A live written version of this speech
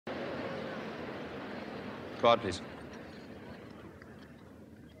Go out, please.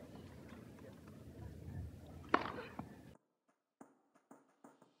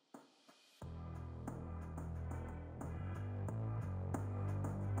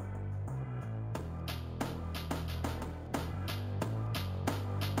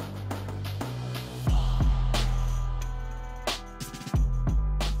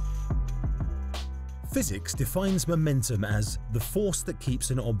 Physics defines momentum as the force that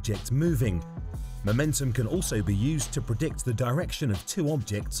keeps an object moving. Momentum can also be used to predict the direction of two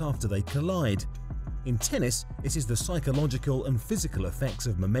objects after they collide. In tennis, it is the psychological and physical effects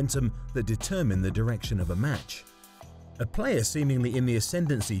of momentum that determine the direction of a match. A player seemingly in the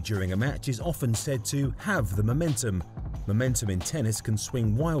ascendancy during a match is often said to have the momentum. Momentum in tennis can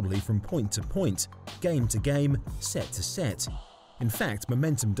swing wildly from point to point, game to game, set to set. In fact,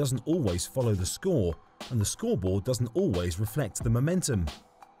 momentum doesn't always follow the score, and the scoreboard doesn't always reflect the momentum.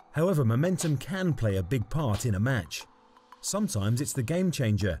 However, momentum can play a big part in a match. Sometimes it's the game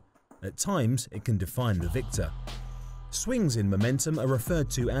changer. At times, it can define the victor. Swings in momentum are referred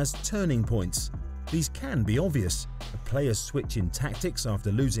to as turning points. These can be obvious: a player's switch in tactics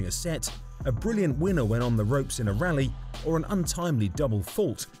after losing a set, a brilliant winner when on the ropes in a rally, or an untimely double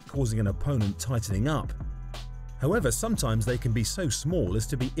fault causing an opponent tightening up. However, sometimes they can be so small as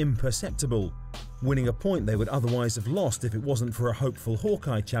to be imperceptible. Winning a point they would otherwise have lost if it wasn't for a hopeful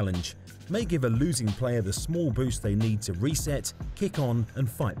Hawkeye challenge may give a losing player the small boost they need to reset, kick on, and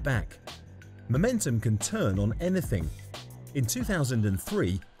fight back. Momentum can turn on anything. In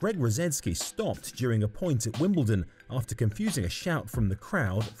 2003, Greg Rosetsky stopped during a point at Wimbledon after confusing a shout from the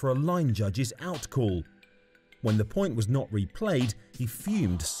crowd for a line judge's out call. When the point was not replayed, he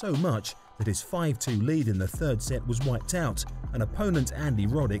fumed so much that his 5-2 lead in the third set was wiped out, and opponent Andy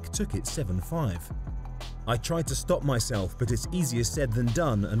Roddick took it 7-5. "I tried to stop myself, but it's easier said than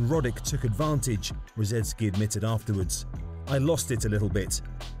done, and Roddick took advantage," Rosetsky admitted afterwards. "I lost it a little bit.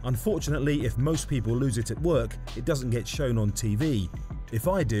 Unfortunately, if most people lose it at work, it doesn't get shown on TV. If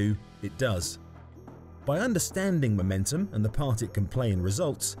I do, it does." By understanding momentum and the part it can play in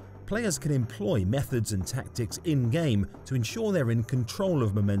results, players can employ methods and tactics in-game to ensure they're in control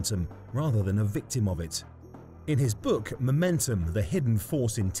of momentum rather than a victim of it. In his book, Momentum, the Hidden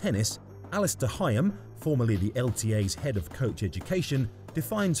Force in Tennis, Alistair Hyam, formerly the LTA's head of coach education,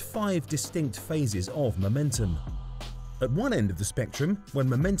 defines 5 distinct phases of momentum. At one end of the spectrum, when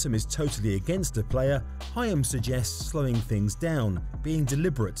momentum is totally against a player, Hyam suggests slowing things down, being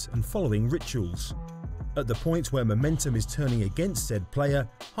deliberate, and following rituals. At the point where momentum is turning against said player,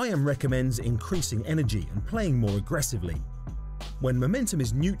 Hyam recommends increasing energy and playing more aggressively. When momentum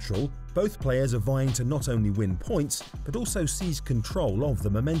is neutral, both players are vying to not only win points, but also seize control of the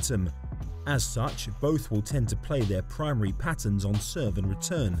momentum. As such, both will tend to play their primary patterns on serve and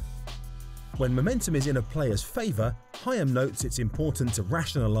return. When momentum is in a player's favour, Hyam notes it's important to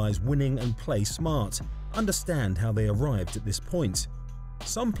rationalise winning and play smart, understand how they arrived at this point.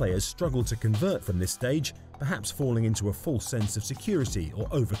 Some players struggle to convert from this stage, perhaps falling into a false sense of security or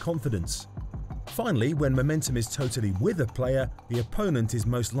overconfidence. Finally, when momentum is totally with a player, the opponent is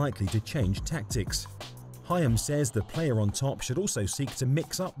most likely to change tactics. Hyam says the player on top should also seek to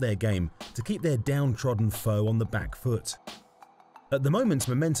mix up their game to keep their downtrodden foe on the back foot. At the moment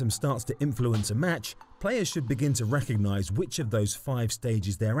momentum starts to influence a match, players should begin to recognise which of those 5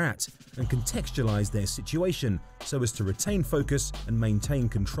 stages they're at and contextualise their situation so as to retain focus and maintain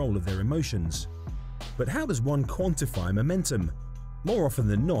control of their emotions. But how does one quantify momentum? More often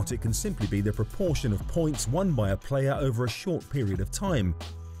than not, it can simply be the proportion of points won by a player over a short period of time.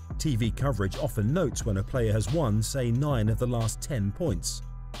 TV coverage often notes when a player has won, say, 9 of the last 10 points.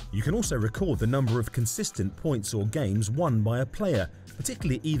 You can also record the number of consistent points or games won by a player,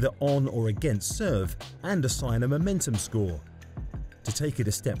 particularly either on or against serve, and assign a momentum score. To take it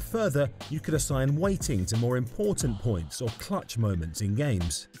a step further, you could assign weighting to more important points or clutch moments in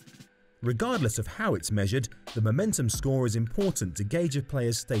games. Regardless of how it's measured, the momentum score is important to gauge a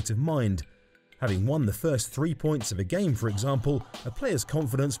player's state of mind. Having won the first 3 points of a game, for example, a player's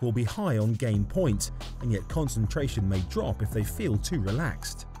confidence will be high on game point, and yet concentration may drop if they feel too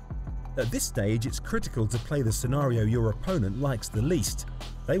relaxed. At this stage, it's critical to play the scenario your opponent likes the least.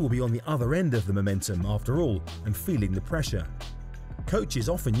 They will be on the other end of the momentum, after all, and feeling the pressure. Coaches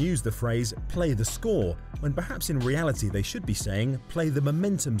often use the phrase "play the score," when perhaps in reality they should be saying "play the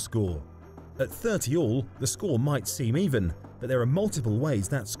momentum score." At 30 all, the score might seem even, but there are multiple ways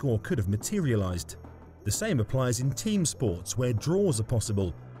that score could have materialised. The same applies in team sports, where draws are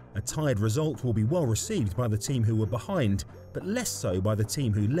possible. A tied result will be well received by the team who were behind, but less so by the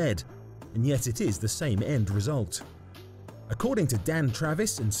team who led, and yet it is the same end result. According to Dan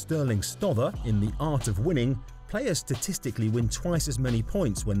Travis and Sterling Stother in The Art of Winning, players statistically win twice as many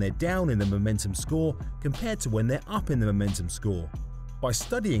points when they're down in the momentum score compared to when they're up in the momentum score. By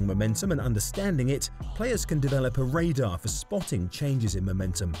studying momentum and understanding it, players can develop a radar for spotting changes in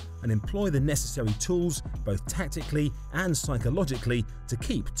momentum and employ the necessary tools, both tactically and psychologically, to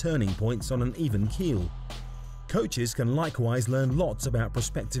keep turning points on an even keel. Coaches can likewise learn lots about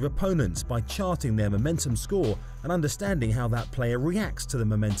prospective opponents by charting their momentum score and understanding how that player reacts to the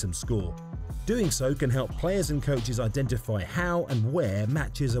momentum score. Doing so can help players and coaches identify how and where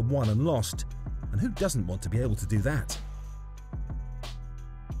matches are won and lost. And who doesn't want to be able to do that?